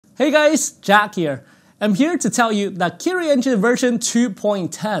Hey guys, Jack here. I'm here to tell you that KIRI Engine version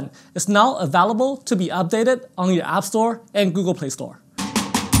 2.10 is now available to be updated on your App Store and Google Play Store.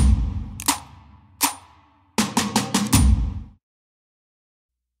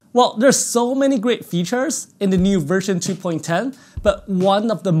 Well, there's so many great features in the new version 2.10, but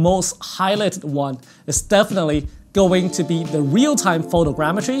one of the most highlighted one is definitely going to be the real-time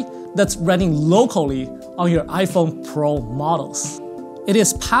photogrammetry that's running locally on your iPhone Pro models. It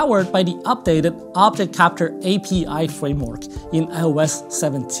is powered by the updated Object Capture API framework in iOS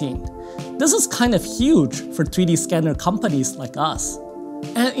 17. This is kind of huge for 3D scanner companies like us.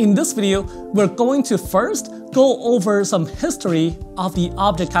 And in this video, we're going to first go over some history of the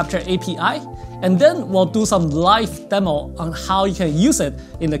Object Capture API, and then we'll do some live demo on how you can use it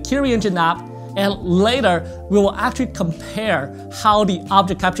in the KIRI Engine app, and later we will actually compare how the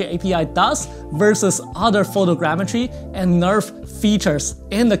Object Capture API does versus other photogrammetry and NERF features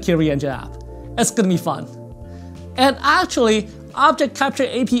in the KIRI Engine app. It's gonna be fun. And actually, Object Capture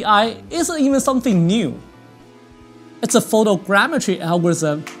API isn't even something new. It's a photogrammetry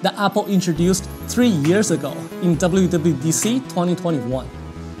algorithm that Apple introduced 3 years ago in WWDC 2021.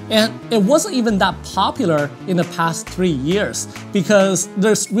 And it wasn't even that popular in the past 3 years because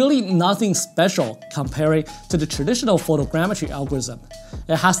there's really nothing special comparing to the traditional photogrammetry algorithm.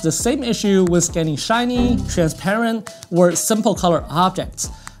 It has the same issue with scanning shiny, transparent, or simple color objects.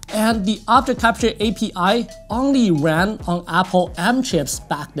 And the Object Capture API only ran on Apple M chips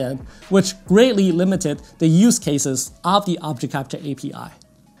back then, which greatly limited the use cases of the Object Capture API.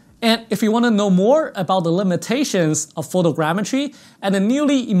 And if you want to know more about the limitations of photogrammetry and the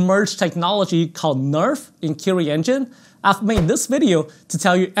newly emerged technology called NERF in KIRI Engine, I've made this video to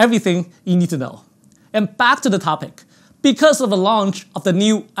tell you everything you need to know. And back to the topic. Because of the launch of the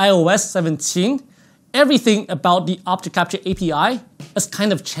new iOS 17, everything about the Object Capture API has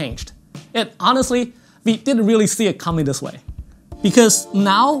kind of changed. And honestly, we didn't really see it coming this way. Because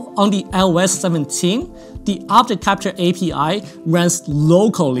now on the iOS 17, the Object Capture API runs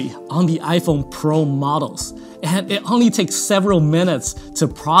locally on the iPhone Pro models, and it only takes several minutes to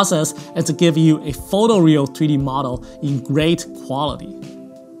process and to give you a photoreal 3D model in great quality.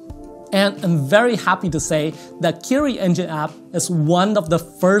 And I'm very happy to say that KIRI Engine app is one of the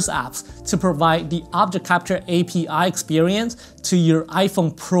first apps to provide the Object Capture API experience to your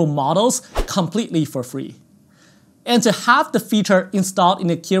iPhone Pro models completely for free. And to have the feature installed in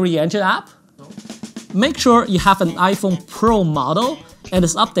the KIRI Engine app, make sure you have an iPhone Pro model and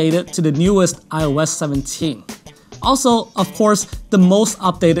is updated to the newest iOS 17. Also, of course, the most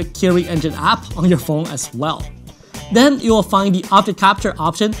updated KIRI Engine app on your phone as well. Then you will find the Object Capture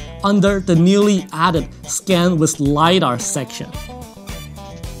option under the newly added Scan with LiDAR section.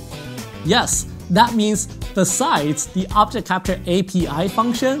 Yes, that means besides the Object Capture API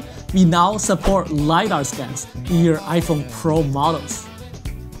function, we now support LiDAR scans in your iPhone Pro models.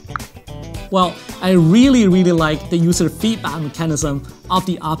 Well, I really like the user feedback mechanism of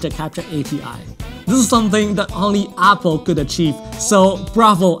the Object Capture API. This is something that only Apple could achieve, so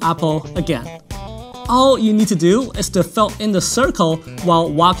bravo Apple again. All you need to do is to fill in the circle while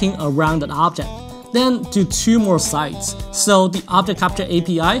walking around an object. Then do 2 more sides, so the Object Capture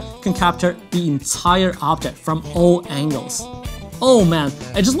API can capture the entire object from all angles. Oh man,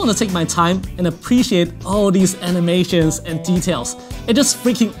 I just want to take my time and appreciate all these animations and details. It's just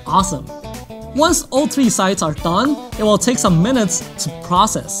freaking awesome. Once all 3 sides are done, it will take some minutes to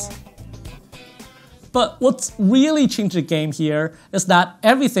process. But what's really changed the game here is that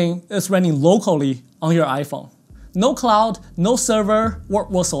everything is running locally on your iPhone. No cloud, no server,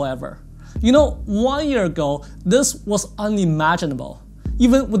 whatsoever. You know, 1 year ago, this was unimaginable.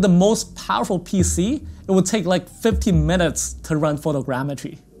 Even with the most powerful PC, it would take like 15 minutes to run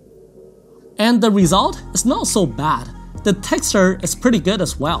photogrammetry. And the result is not so bad. The texture is pretty good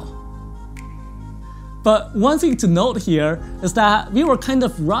as well. But one thing to note here is that we were kind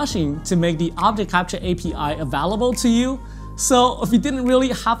of rushing to make the Object Capture API available to you, so we didn't really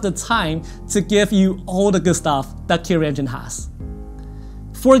have the time to give you all the good stuff that KIRI Engine has.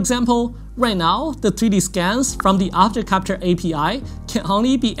 For example, right now, the 3D scans from the Object Capture API can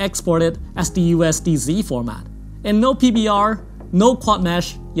only be exported as the USDZ format, and no PBR, no quad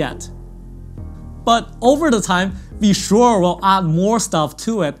mesh yet. But over the time, we sure will add more stuff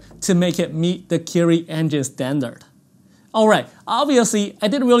to it to make it meet the KIRI Engine standard. Alright, obviously I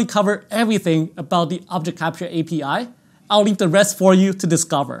didn't really cover everything about the Object Capture API. I'll leave the rest for you to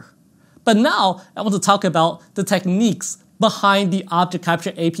discover. But now I want to talk about the techniques behind the Object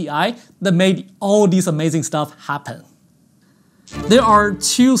Capture API that made all these amazing stuff happen. There are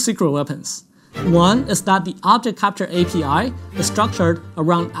 2 secret weapons. One is that the object capture API is structured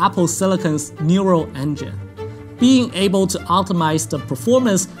around Apple Silicon's neural engine. Being able to optimize the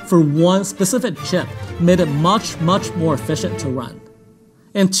performance for one specific chip made it much more efficient to run.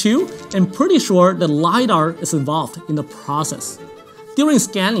 And two, I'm pretty sure the LiDAR is involved in the process. During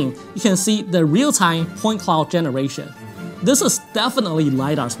scanning, you can see the real-time point cloud generation. This is definitely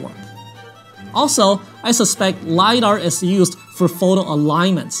LiDAR's work. Also, I suspect LiDAR is used for photo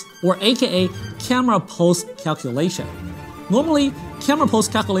alignments, or aka camera pose calculation. Normally, camera pose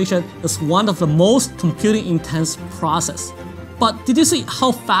calculation is one of the most computing intense process. But did you see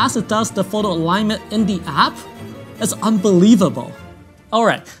how fast it does the photo alignment in the app? It's unbelievable.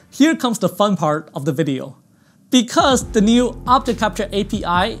 Alright, here comes the fun part of the video. Because the new object capture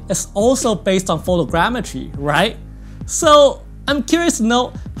API is also based on photogrammetry, right? So I'm curious to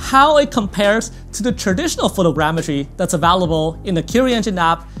know how it compares to the traditional photogrammetry that's available in the KIRI engine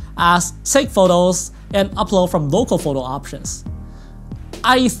app as take photos and upload from local photo options.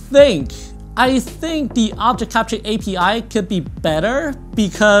 I think the object capture API could be better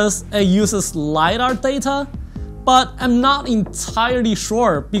because it uses LiDAR data, but I'm not entirely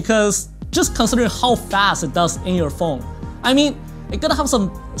sure because just considering how fast it does in your phone. I mean, it gotta have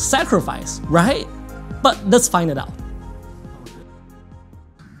some sacrifice, right? But let's find it out.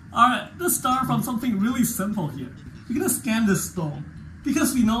 Alright, let's start from something really simple here. We're gonna scan this stone.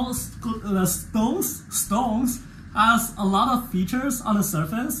 Because we know stones has a lot of features on the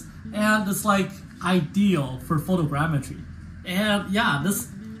surface and it's like ideal for photogrammetry. And yeah, let's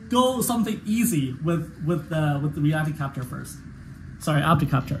go something easy with the reality capture first. Sorry,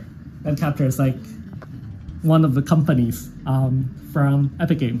 object capture. And capture is like one of the companies from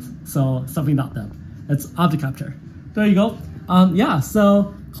Epic Games, so something not them. It's object capture. There you go. Yeah,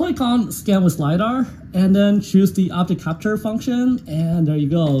 so click on scan with LiDAR and then choose the object capture function, and there you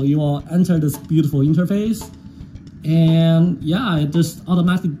go. You will enter this beautiful interface. And yeah, it just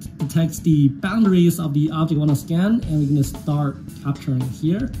automatically detects the boundaries of the object you want to scan, and we're going to start capturing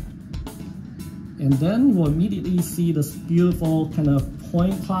here. And then we'll immediately see this beautiful kind of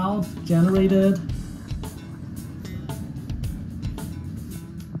point cloud generated.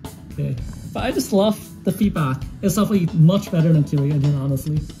 Okay, but I just love the feedback. It's definitely much better than KIRI engine,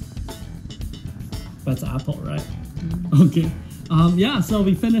 honestly. But it's Apple, right? Okay. Yeah, so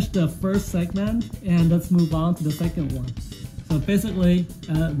we finished the first segment and let's move on to the second one. So basically,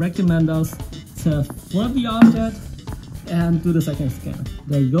 recommend us to flip the object and do the second scan.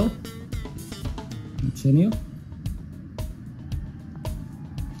 There you go. Continue.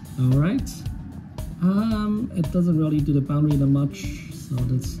 All right. It doesn't really do the boundary that much, so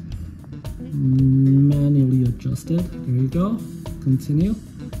let's manually adjust it. There you go. Continue.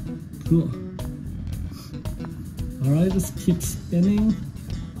 Cool. Alright, just keep spinning.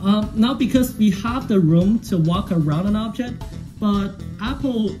 Now because we have the room to walk around an object, but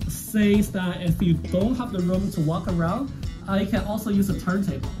Apple says that if you don't have the room to walk around, you can also use a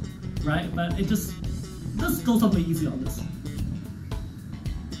turntable, right? But let's go something easy on this.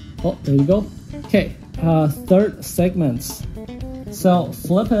 Oh, there you go. Okay, third segment. So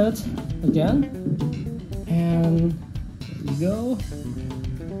flip it again, and there you go.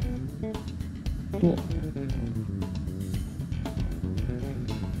 Cool.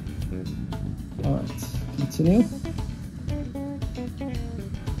 Alright, continue.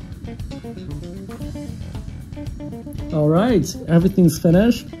 Alright, everything's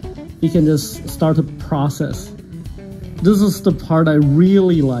finished. You can just start to process. This is the part I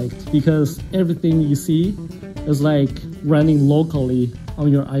really liked because everything you see is like running locally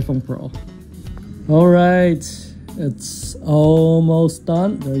on your iPhone Pro. Alright, it's almost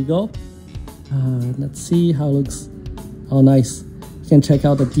done. There you go. Let's see how it looks. Oh, nice. You can check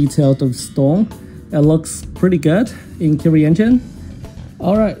out the detail of the stone. It looks pretty good in KIRI engine.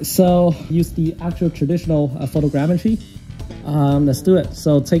 Alright, so use the actual traditional photogrammetry. Let's do it.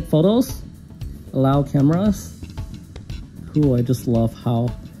 So take photos, allow cameras. Cool, I just love how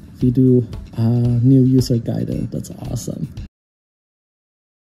you do new user guidance. That's awesome.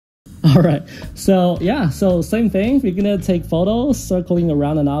 Alright, so yeah, so same thing. We're gonna take photos circling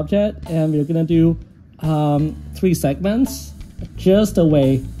around an object, and we're gonna do 3 segments just the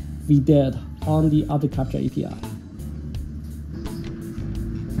way we did on the object capture API.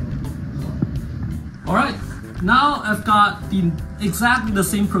 Alright, now I've got exactly the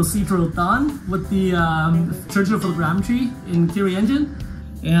same procedural done with the traditional photogrammetry in KIRI engine.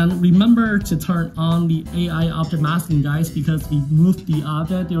 And remember to turn on the AI object masking, guys, because we moved the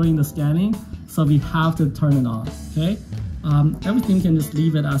object during the scanning, so we have to turn it on, okay? Everything can just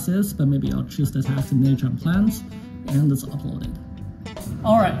leave it as is, but maybe I'll choose the tag to nature and plants, and let's upload it.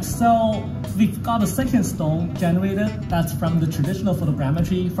 Alright, so we've got a second stone generated that's from the traditional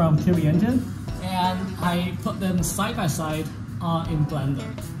photogrammetry from KIRI engine, and I put them side by side in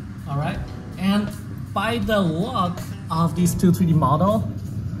Blender. Alright, and by the look of these two 3D models,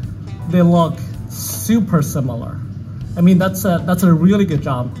 they look super similar. I mean, that's a really good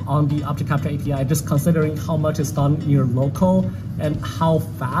job on the Object Capture API, just considering how much is done in your local and how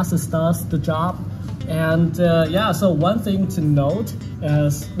fast it does the job. And yeah, so one thing to note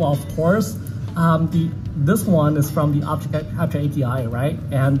is, well, of course, this one is from the Object Capture API, right?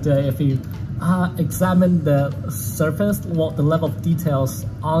 And if you examine the surface, well, the level of details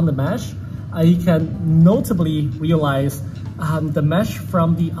on the mesh, you can notably realize the mesh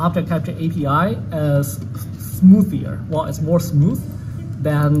from the Object Capture API is smoother. Well, it's more smooth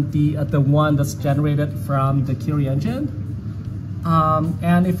than the one that's generated from the KIRI engine.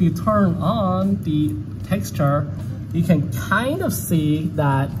 And if you turn on the texture, you can kind of see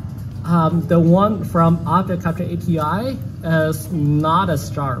that the one from Object Capture API is not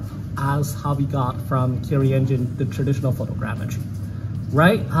as sharp as how we got from KIRI engine, the traditional photogrammetry,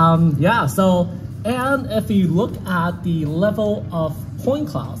 right? Yeah, so, and if you look at the level of point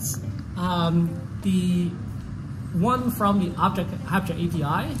clouds, the one from the Object Capture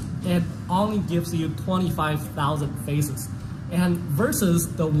API, it only gives you 25,000 faces. And versus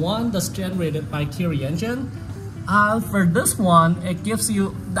the one that's generated by KIRI engine, for this one, it gives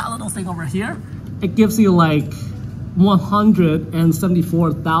you that little thing over here. It gives you like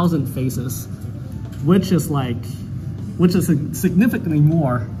 174,000 faces, which is significantly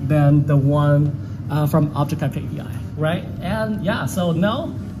more than the one from Object Capture API, right? And yeah, so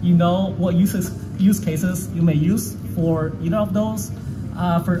now you know what use cases you may use for either of those.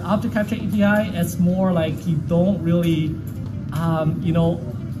 For Object Capture API, it's more like you don't really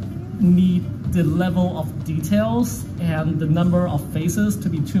need the level of details and the number of faces to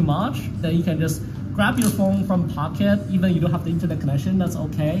be too much. Then you can just grab your phone from pocket, even you don't have the internet connection, that's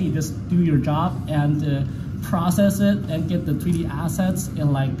okay. You just do your job and process it and get the 3D assets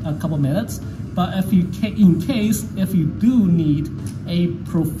in like a couple minutes. But if you, if you do need a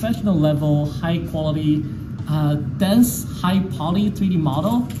professional level, high quality, dense, high poly 3D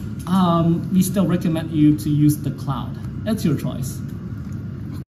model, we still recommend you to use the cloud. It's your choice.